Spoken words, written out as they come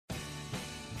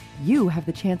you have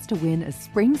the chance to win a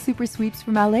spring super sweeps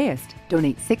from LAist.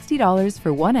 Donate $60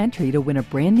 for one entry to win a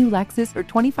brand new Lexus or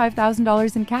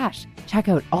 $25,000 in cash. Check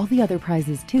out all the other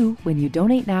prizes too when you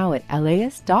donate now at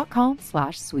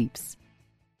laist.com/sweeps.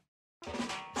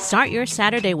 Start your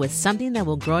Saturday with something that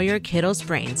will grow your kiddos'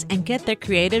 brains and get their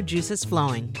creative juices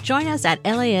flowing. Join us at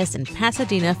LAist in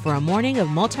Pasadena for a morning of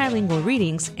multilingual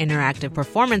readings, interactive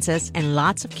performances, and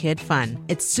lots of kid fun.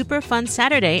 It's Super Fun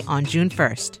Saturday on June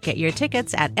 1st. Get your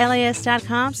tickets at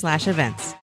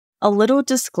laist.com/events. A little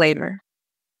disclaimer.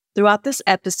 Throughout this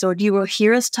episode, you will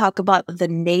hear us talk about the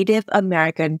Native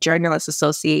American Journalists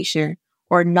Association,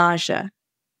 or NAJA.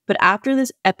 But after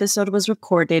this episode was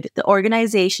recorded, the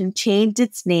organization changed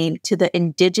its name to the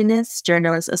Indigenous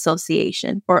Journalists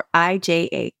Association, or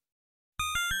IJA.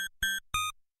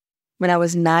 When I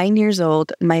was 9 years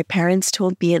old, my parents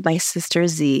told me and my sister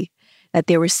Z that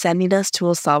they were sending us to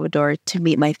El Salvador to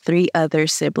meet my 3 other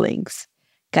siblings,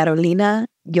 Carolina,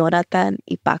 Jonathan,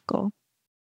 y Paco.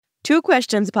 2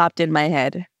 questions popped in my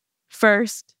head.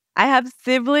 First, I have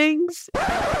siblings?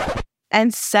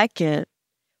 And second,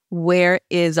 where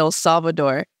is El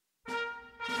Salvador?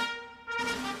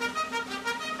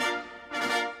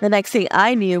 The next thing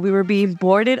I knew, we were being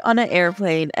boarded on an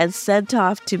airplane and sent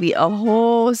off to meet a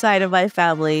whole side of my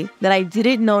family that I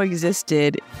didn't know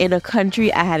existed in a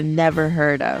country I had never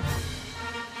heard of.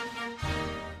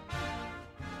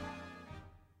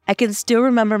 I can still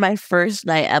remember my first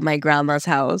night at my grandma's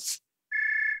house.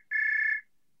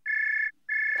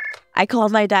 I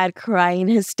called my dad crying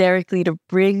hysterically to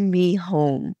bring me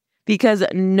home because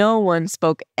no one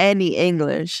spoke any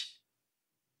English.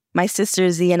 My sister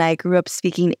Z and I grew up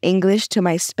speaking English to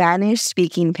my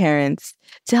Spanish-speaking parents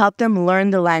to help them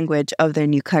learn the language of their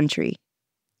new country.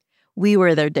 We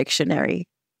were their dictionary.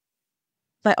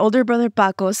 My older brother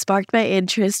Paco sparked my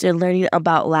interest in learning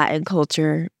about Latin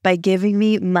culture by giving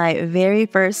me my very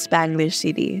first Spanglish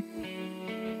CD,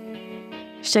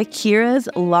 Shakira's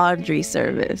Laundry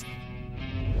Service.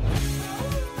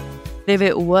 If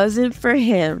it wasn't for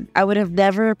him, I would have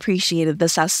never appreciated the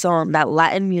sazon that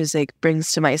Latin music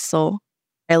brings to my soul.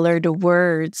 I learned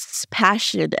words,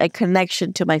 passion, and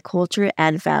connection to my culture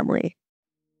and family.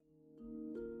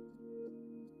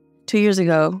 2 years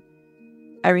ago,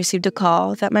 I received a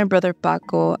call that my brother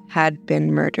Paco had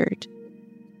been murdered.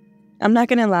 I'm not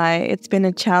gonna lie, it's been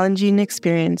a challenging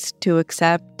experience to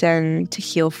accept and to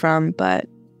heal from, but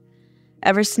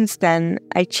ever since then,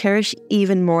 I cherish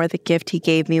even more the gift he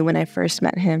gave me when I first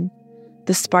met him,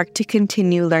 the spark to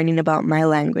continue learning about my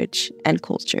language and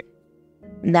culture.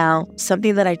 Now,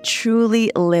 something that I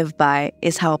truly live by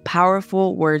is how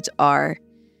powerful words are,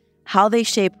 how they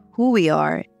shape who we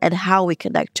are, and how we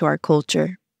connect to our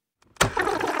culture.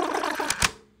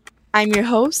 I'm your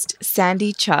host,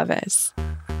 Sandy Chavez.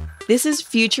 This is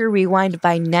Future Rewind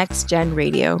by Next Gen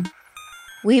Radio.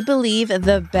 We believe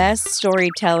the best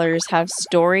storytellers have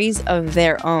stories of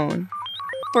their own.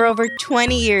 For over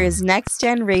 20 years, Next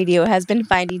Gen Radio has been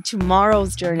finding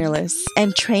tomorrow's journalists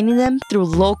and training them through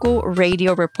local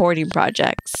radio reporting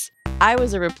projects. I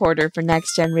was a reporter for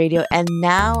Next Gen Radio, and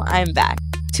now I'm back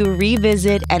to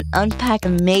revisit and unpack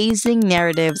amazing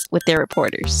narratives with their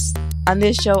reporters. On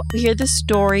this show, we hear the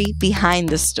story behind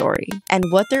the story and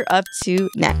what they're up to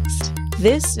next.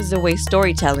 This is the way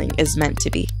storytelling is meant to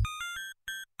be.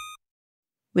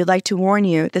 We'd like to warn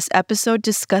you, this episode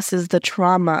discusses the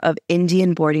trauma of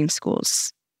Indian boarding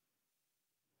schools.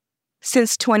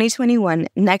 Since 2021,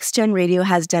 Next Gen Radio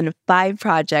has done 5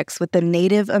 projects with the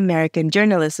Native American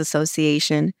Journalists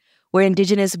Association, where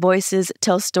Indigenous voices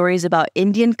tell stories about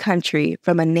Indian country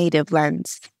from a Native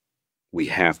lens. We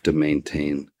have to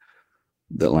maintain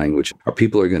the language. Our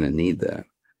people are going to need that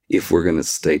if we're going to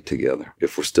stay together,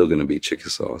 if we're still going to be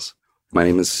Chickasaws. My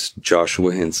name is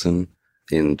Joshua Henson.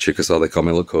 In Chickasaw, they call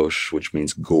me Lakosh, which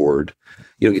means gourd.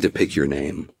 You don't get to pick your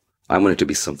name. I want it to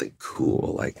be something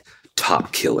cool, like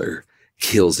Top Killer,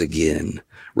 Kills Again,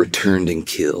 Returned and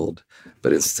Killed.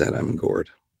 But instead, I'm gourd.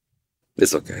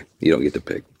 It's okay. You don't get to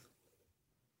pick.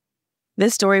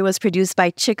 This story was produced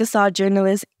by Chickasaw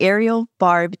journalist Ariel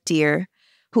Barb Deer,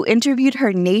 who interviewed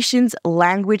her nation's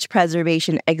language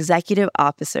preservation executive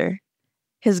officer.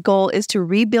 His goal is to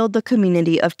rebuild the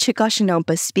community of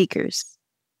Chickasha speakers.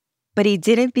 But he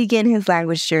didn't begin his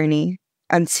language journey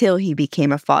until he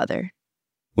became a father.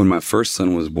 When my first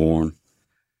son was born,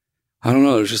 I don't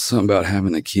know, there's just something about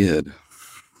having a kid.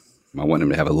 I want him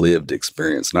to have a lived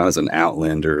experience, not as an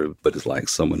outlander, but as like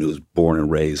someone who was born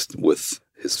and raised with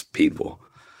his people.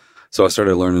 So I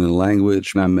started learning the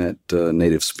language, and I met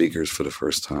native speakers for the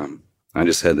first time. I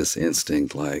just had this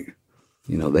instinct like,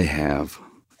 they have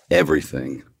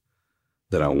everything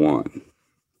that I want.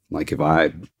 Like if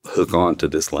I hook on to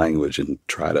this language and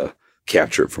try to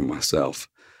capture it for myself,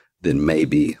 then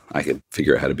maybe I could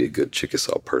figure out how to be a good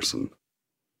Chickasaw person.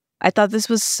 I thought this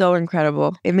was so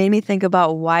incredible. It made me think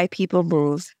about why people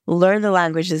move, learn the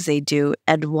languages they do,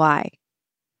 and why.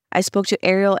 I spoke to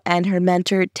Ariel and her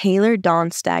mentor, Taylor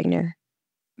Dawn Stagner.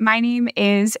 My name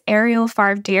is Ariel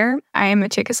Favre-Deer. I am a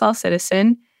Chickasaw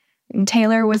citizen, and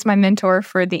Taylor was my mentor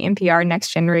for the NPR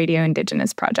Next Gen Radio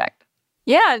Indigenous Project.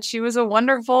 Yeah, she was a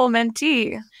wonderful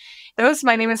mentee.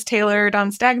 My name is Taylor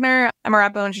Dawn Stagner. I'm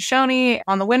Arapaho and Shoshone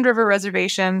on the Wind River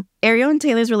Reservation. Ariel and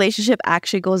Taylor's relationship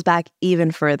actually goes back even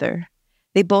further.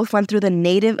 They both went through the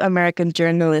Native American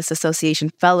Journalists Association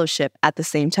Fellowship at the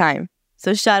same time.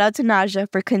 So shout out to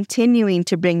Naja for continuing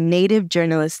to bring Native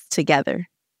journalists together.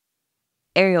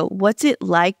 Ariel, what's it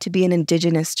like to be an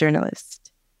Indigenous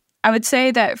journalist? I would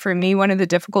say that for me, one of the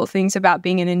difficult things about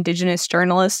being an Indigenous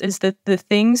journalist is that the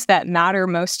things that matter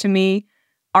most to me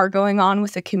are going on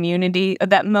with a community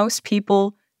that most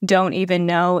people don't even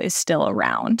know is still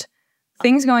around.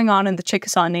 Things going on in the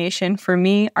Chickasaw Nation, for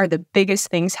me, are the biggest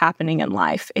things happening in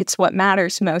life. It's what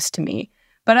matters most to me.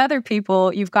 But other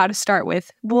people, you've got to start with,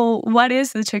 well, what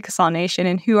is the Chickasaw Nation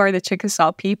and who are the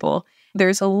Chickasaw people?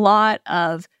 There's a lot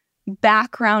of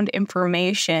background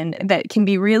information that can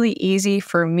be really easy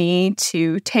for me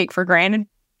to take for granted.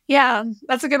 Yeah,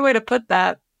 that's a good way to put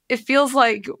that. It feels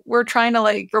like we're trying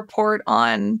to report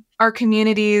on our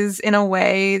communities in a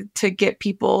way to get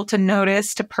people to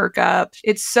notice, to perk up.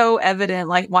 It's so evident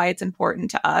why it's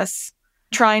important to us.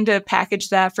 Trying to package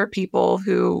that for people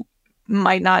who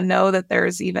might not know that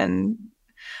there's even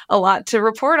a lot to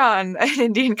report on in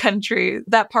Indian country.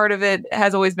 That part of it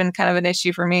has always been kind of an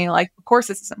issue for me. Of course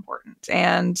this is important.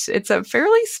 And it's a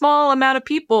fairly small amount of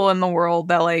people in the world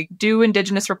that do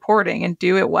Indigenous reporting and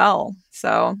do it well.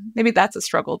 So maybe that's a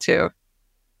struggle too.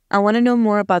 I want to know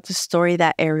more about the story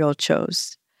that Ariel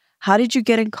chose. How did you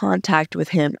get in contact with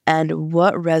him and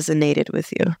what resonated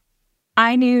with you?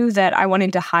 I knew that I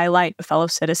wanted to highlight a fellow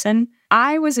citizen.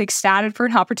 I was ecstatic for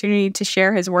an opportunity to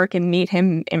share his work and meet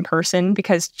him in person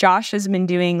because Josh has been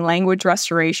doing language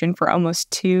restoration for almost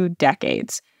 2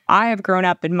 decades. I have grown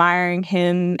up admiring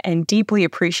him and deeply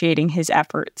appreciating his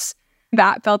efforts.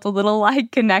 That felt a little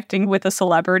like connecting with a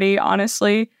celebrity,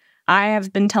 honestly. I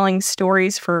have been telling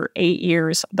stories for 8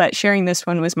 years, but sharing this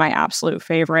one was my absolute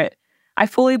favorite. I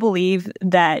fully believe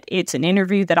that it's an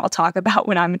interview that I'll talk about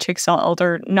when I'm a Chickasaw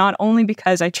elder, not only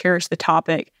because I cherish the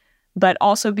topic, but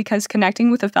also because connecting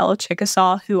with a fellow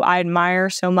Chickasaw who I admire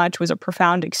so much was a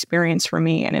profound experience for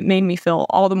me, and it made me feel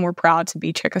all the more proud to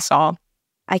be Chickasaw.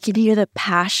 I can hear the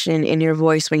passion in your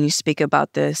voice when you speak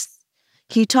about this.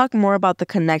 Can you talk more about the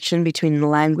connection between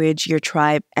language, your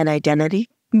tribe, and identity?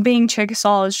 Being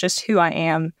Chickasaw is just who I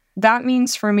am. That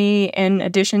means for me, in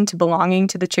addition to belonging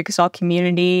to the Chickasaw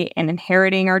community and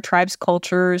inheriting our tribe's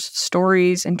cultures,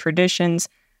 stories, and traditions,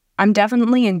 I'm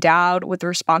definitely endowed with the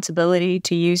responsibility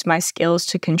to use my skills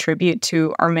to contribute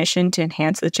to our mission to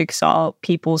enhance the Chickasaw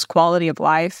people's quality of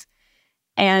life.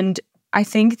 And I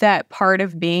think that part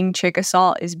of being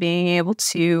Chickasaw is being able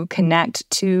to connect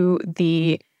to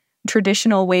the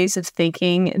traditional ways of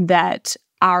thinking that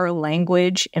our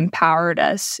language empowered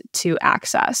us to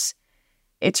access.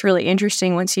 It's really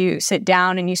interesting once you sit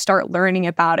down and you start learning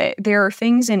about it. There are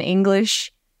things in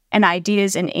English and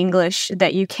ideas in English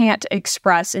that you can't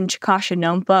express in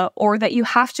Chikasha or that you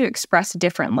have to express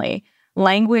differently.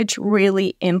 Language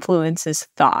really influences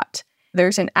thought.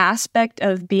 There's an aspect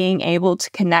of being able to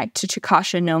connect to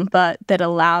Chikasha that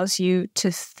allows you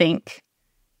to think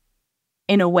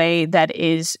in a way that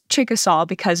is Chickasaw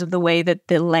because of the way that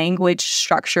the language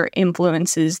structure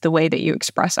influences the way that you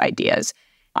express ideas.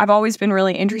 I've always been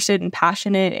really interested and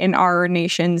passionate in our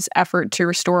nation's effort to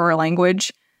restore our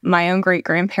language. My own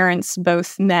great-grandparents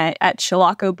both met at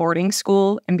Chilocco boarding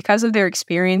school, and because of their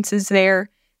experiences there,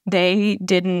 they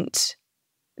didn't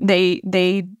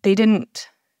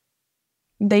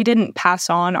pass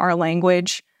on our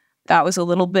language. That was a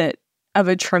little bit of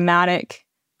a traumatic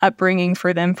upbringing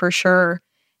for them for sure,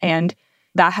 and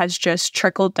that has just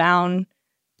trickled down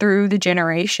through the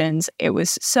generations. It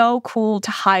was so cool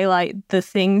to highlight the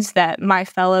things that my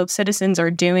fellow citizens are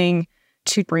doing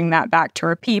to bring that back to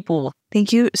our people.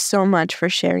 Thank you so much for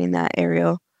sharing that,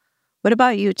 Ariel. What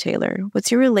about you, Taylor?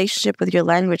 What's your relationship with your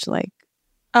language like?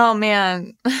 Oh,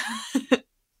 man.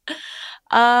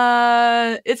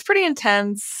 It's pretty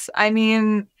intense. I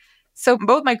mean, so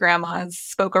both my grandmas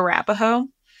spoke Arapaho.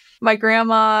 My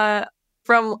grandma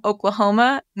from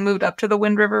Oklahoma moved up to the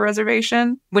Wind River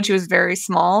Reservation when she was very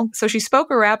small. So she spoke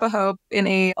Arapaho in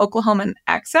a Oklahoman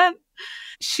accent.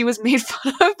 She was made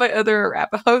fun of by other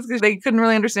Arapahoes because they couldn't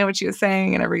really understand what she was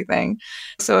saying and everything.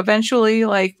 So eventually,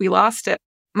 like, we lost it.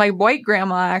 My white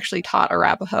grandma actually taught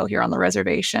Arapaho here on the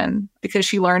reservation because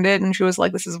she learned it and she was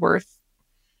like, this is worth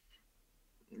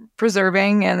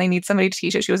preserving and they need somebody to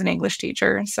teach it. She was an English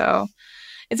teacher. So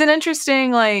it's an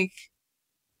interesting, like,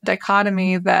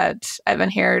 dichotomy that I've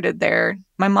inherited there.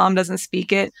 My mom doesn't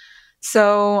speak it.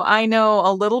 So I know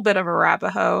a little bit of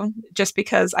Arapaho just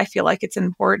because I feel like it's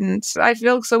important. I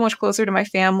feel so much closer to my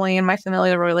family and my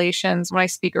familial relations when I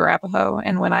speak Arapaho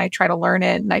and when I try to learn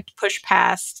it and I push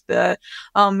past the,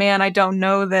 oh man, I don't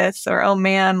know this, or oh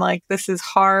man, like this is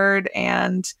hard,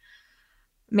 and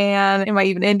man, am I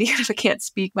even Indian if I can't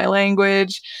speak my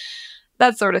language?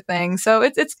 That sort of thing. So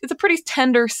it's a pretty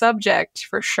tender subject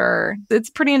for sure. It's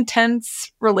a pretty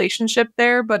intense relationship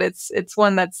there, but it's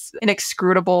one that's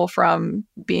inexcrutable from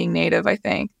being Native, I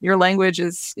think. Your language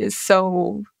is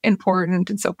so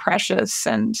important and so precious,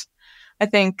 and I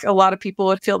think a lot of people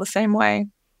would feel the same way.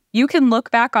 You can look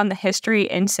back on the history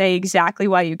and say exactly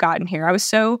why you got in here. I was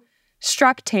so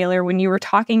struck, Taylor, when you were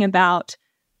talking about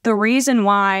the reason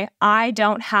why I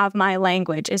don't have my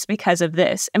language is because of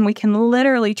this. And we can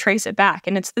literally trace it back.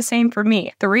 And it's the same for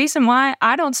me. The reason why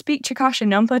I don't speak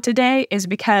Chickasha today is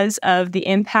because of the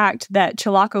impact that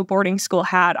Chilocco boarding school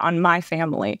had on my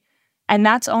family. And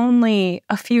that's only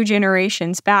a few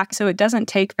generations back. So it doesn't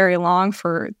take very long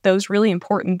for those really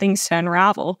important things to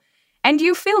unravel. And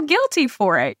you feel guilty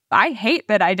for it. I hate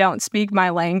that I don't speak my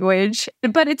language,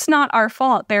 but it's not our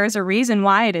fault. There is a reason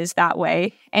why it is that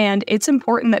way, and it's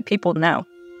important that people know.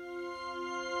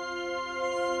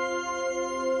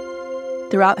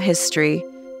 Throughout history,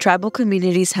 tribal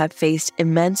communities have faced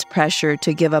immense pressure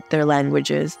to give up their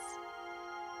languages.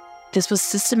 This was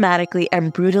systematically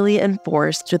and brutally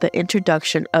enforced through the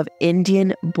introduction of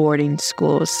Indian boarding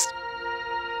schools.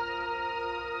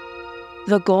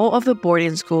 The goal of the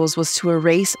boarding schools was to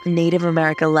erase Native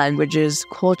American languages,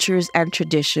 cultures, and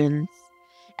traditions,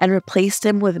 and replace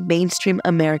them with mainstream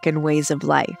American ways of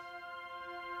life.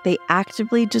 They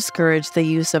actively discouraged the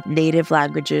use of Native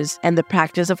languages and the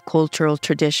practice of cultural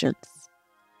traditions.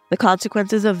 The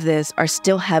consequences of this are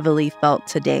still heavily felt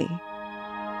today.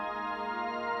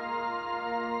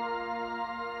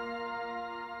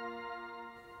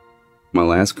 My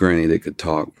last granny that could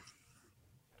talk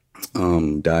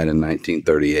died in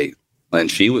 1938, and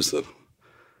she was the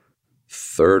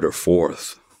third or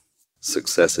fourth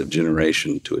successive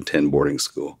generation to attend boarding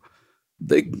school.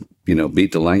 They,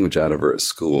 beat the language out of her at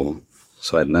school,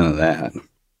 so I had none of that.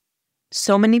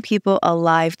 So many people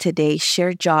alive today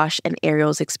share Josh and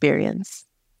Ariel's experience.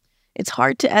 It's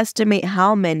hard to estimate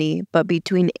how many, but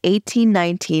between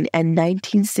 1819 and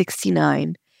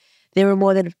 1969, there were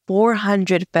more than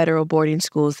 400 federal boarding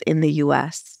schools in the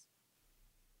U.S.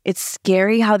 It's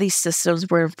scary how these systems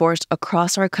were enforced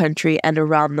across our country and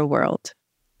around the world.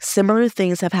 Similar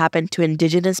things have happened to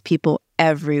Indigenous people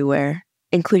everywhere,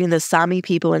 including the Sami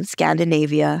people in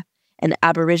Scandinavia and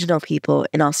Aboriginal people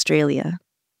in Australia.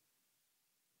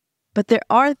 But there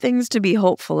are things to be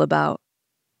hopeful about.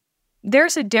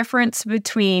 There's a difference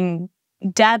between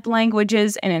dead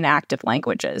languages and inactive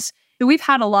languages. We've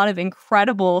had a lot of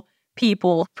incredible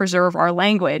people preserve our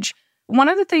language. One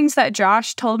of the things that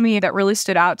Josh told me that really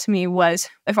stood out to me was,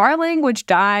 if our language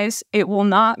dies, it will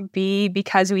not be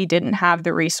because we didn't have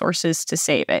the resources to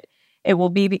save it. It will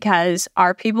be because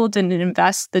our people didn't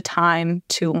invest the time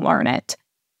to learn it.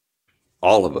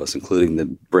 All of us, including the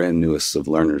brand newest of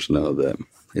learners, know that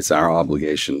it's our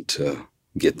obligation to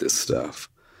get this stuff,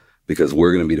 because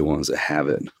we're going to be the ones that have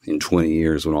it in 20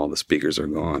 years when all the speakers are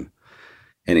gone.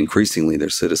 And increasingly, they're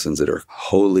citizens that are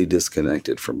wholly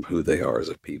disconnected from who they are as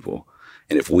a people.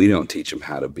 And if we don't teach them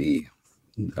how to be,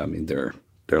 they're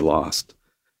lost.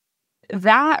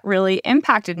 That really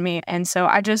impacted me. And so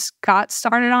I just got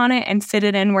started on it and fit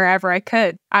it in wherever I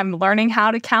could. I'm learning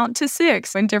how to count to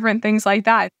 6 and different things like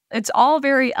that. It's all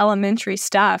very elementary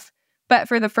stuff. But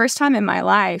for the first time in my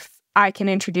life, I can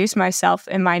introduce myself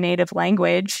in my native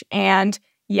language. And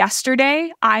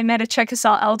yesterday, I met a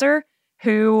Chickasaw elder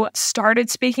who started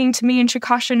speaking to me in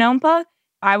Chickasha.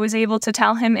 I was able to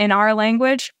tell him in our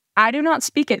language, I do not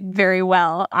speak it very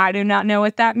well. I do not know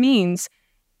what that means,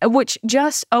 which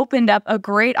just opened up a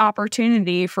great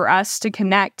opportunity for us to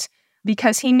connect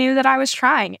because he knew that I was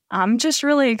trying. I'm just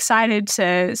really excited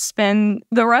to spend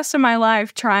the rest of my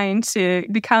life trying to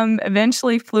become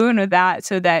eventually fluent with that,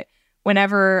 so that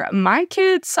whenever my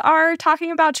kids are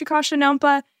talking about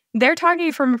Chickasha, they're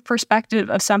talking from a perspective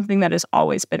of something that has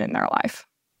always been in their life.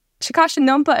 Chickasha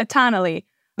Atanali.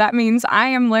 That means I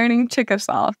am learning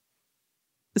Chickasaw.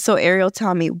 So Ariel,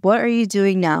 tell me, what are you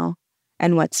doing now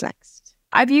and what's next?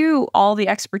 I view all the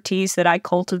expertise that I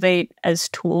cultivate as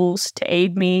tools to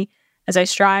aid me as I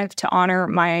strive to honor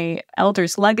my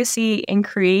elders' legacy and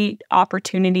create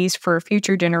opportunities for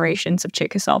future generations of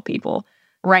Chickasaw people.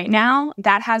 Right now,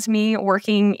 that has me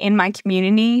working in my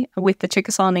community with the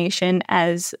Chickasaw Nation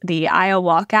as the Iowa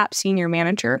Walk App Senior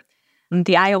Manager.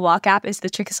 The Iowa Walk App is the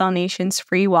Chickasaw Nation's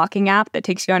free walking app that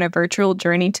takes you on a virtual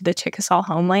journey to the Chickasaw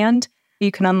homeland.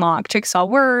 You can unlock Chickasaw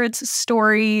words,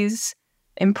 stories,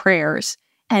 and prayers.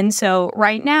 And so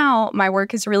right now, my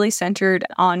work is really centered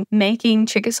on making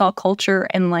Chickasaw culture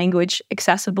and language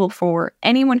accessible for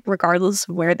anyone, regardless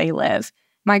of where they live.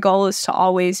 My goal is to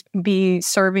always be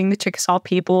serving the Chickasaw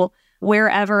people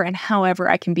wherever and however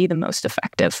I can be the most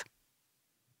effective.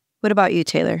 What about you,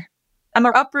 Taylor? I'm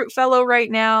an Uproot Fellow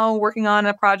right now, working on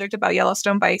a project about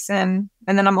Yellowstone bison.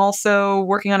 And then I'm also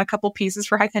working on a couple pieces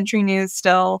for High Country News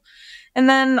still. And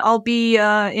then I'll be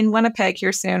in Winnipeg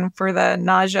here soon for the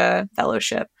NAJA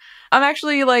Fellowship. I'm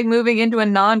actually moving into a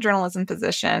non-journalism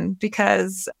position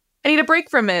because I need a break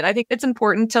from it. I think it's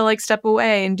important to step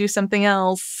away and do something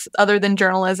else other than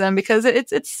journalism because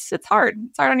it's hard.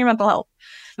 It's hard on your mental health.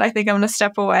 And I think I'm going to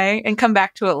step away and come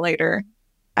back to it later.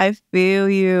 I feel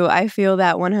you. I feel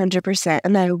that 100%.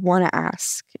 And I want to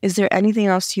ask, is there anything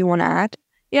else you want to add?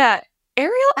 Yeah.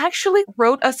 Ariel actually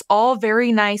wrote us all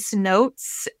very nice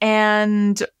notes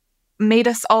and made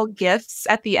us all gifts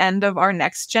at the end of our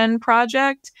Next Gen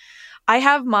project. I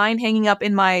have mine hanging up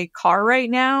in my car right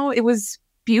now. It was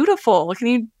beautiful. Can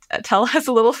you tell us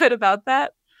a little bit about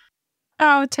that?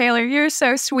 Oh, Taylor, you're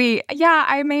so sweet. Yeah,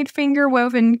 I made finger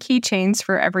woven keychains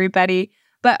for everybody.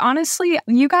 But honestly,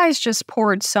 you guys just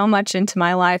poured so much into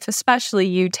my life, especially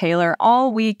you, Taylor.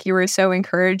 All week, you were so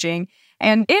encouraging.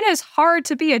 And it is hard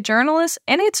to be a journalist,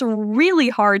 and it's really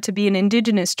hard to be an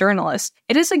Indigenous journalist.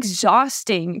 It is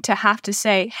exhausting to have to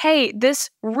say, hey, this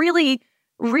really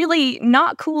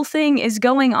not cool thing is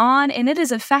going on, and it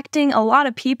is affecting a lot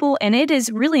of people, and it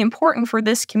is really important for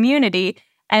this community.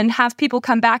 And have people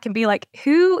come back and be like,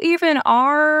 who even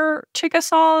are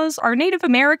Chickasaws? Are Native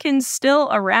Americans still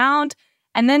around?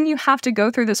 And then you have to go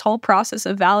through this whole process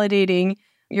of validating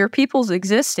your people's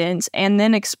existence and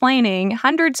then explaining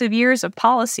hundreds of years of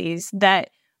policies that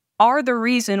are the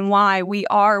reason why we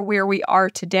are where we are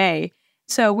today.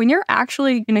 So when you're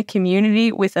actually in a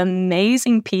community with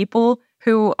amazing people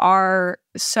who are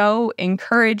so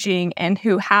encouraging and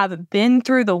who have been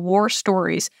through the war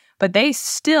stories, but they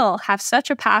still have such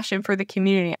a passion for the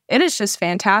community, it is just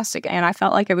fantastic. And I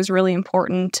felt like it was really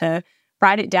important to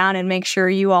write it down and make sure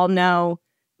you all know,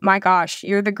 my gosh,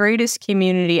 you're the greatest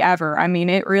community ever. I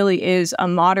mean, it really is a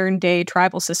modern day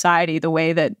tribal society, the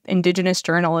way that Indigenous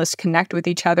journalists connect with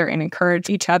each other and encourage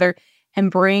each other and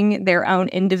bring their own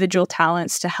individual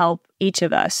talents to help each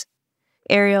of us.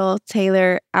 Ariel,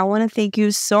 Taylor, I want to thank you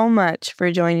so much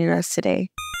for joining us today.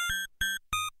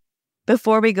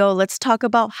 Before we go, let's talk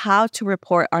about how to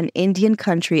report on Indian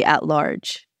country at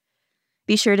large.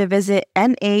 Be sure to visit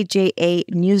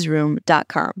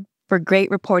najanewsroom.com for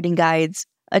great reporting guides,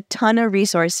 a ton of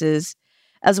resources,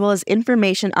 as well as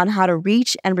information on how to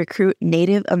reach and recruit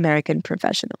Native American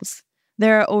professionals.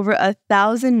 There are over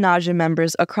 1,000 NAJA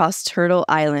members across Turtle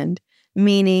Island,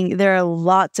 meaning there are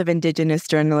lots of Indigenous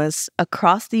journalists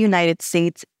across the United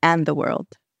States and the world.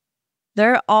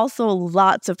 There are also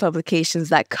lots of publications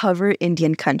that cover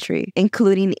Indian country,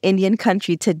 including Indian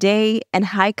Country Today and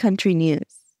High Country News.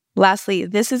 Lastly,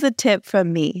 this is a tip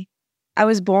from me. I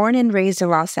was born and raised in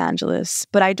Los Angeles,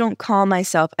 but I don't call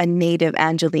myself a native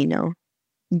Angelino.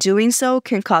 Doing so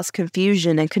can cause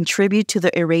confusion and contribute to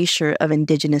the erasure of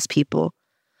Indigenous people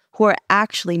who are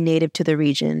actually native to the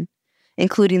region,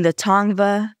 including the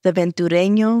Tongva, the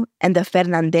Ventureño, and the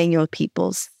Fernandeño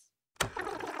peoples.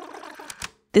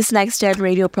 This Next Gen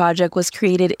Radio project was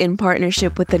created in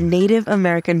partnership with the Native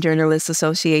American Journalists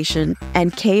Association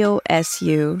and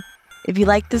KOSU. If you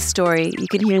like this story, you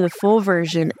can hear the full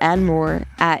version and more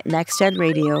at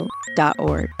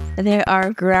nextgenradio.org. There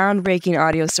are groundbreaking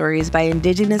audio stories by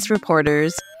Indigenous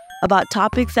reporters about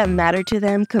topics that matter to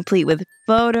them, complete with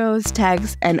photos,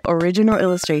 text, and original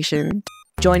illustration.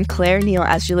 Join Claire Neal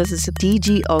as she listens to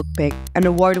D.G. Oakpick, an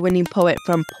award-winning poet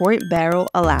from Point Barrow,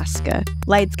 Alaska.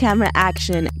 Lights, Camera,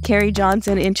 Action, Carrie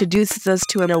Johnson introduces us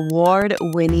to an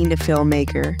award-winning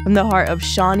filmmaker. From the heart of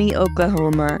Shawnee,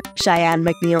 Oklahoma, Cheyenne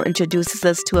McNeil introduces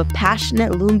us to a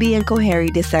passionate Lumbee and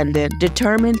Coharie descendant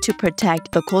determined to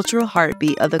protect the cultural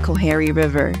heartbeat of the Coharie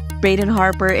River. Braden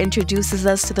Harper introduces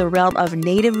us to the realm of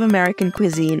Native American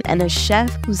cuisine and a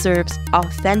chef who serves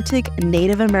authentic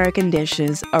Native American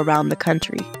dishes around the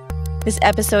country. This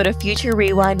episode of Future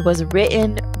Rewind was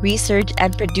written, researched,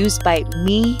 and produced by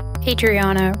me,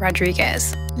 Adriana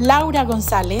Rodriguez, Laura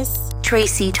Gonzalez,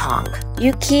 Tracy Tong,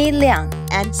 Yuki Liang,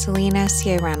 and Selena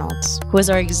C. Reynolds, who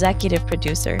is our executive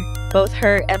producer. Both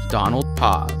her and Donald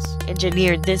Paz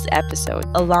engineered this episode,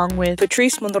 along with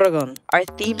Patrice Mondragon. Our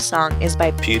theme song is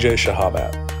by PJ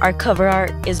Shahabat. Our cover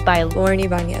art is by Lauren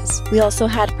Ibanez. We also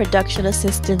had production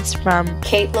assistance from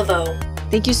Kate Laveau.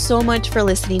 Thank you so much for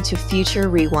listening to Future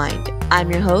Rewind.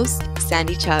 I'm your host,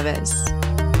 Sandy Chavez.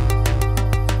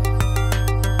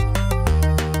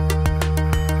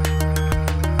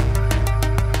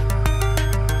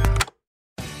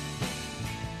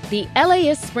 The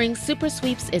LAist Spring Super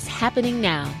Sweeps is happening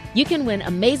now. You can win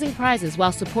amazing prizes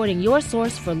while supporting your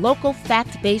source for local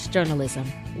fact-based journalism.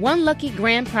 One lucky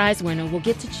grand prize winner will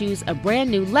get to choose a brand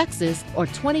new Lexus or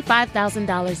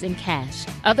 $25,000 in cash.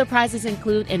 Other prizes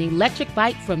include an electric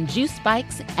bike from Juice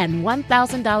Bikes and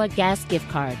 $1,000 gas gift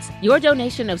cards. Your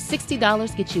donation of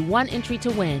 $60 gets you one entry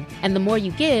to win, and the more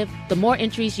you give, the more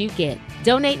entries you get.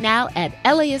 Donate now at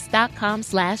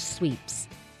LAist.com/sweeps.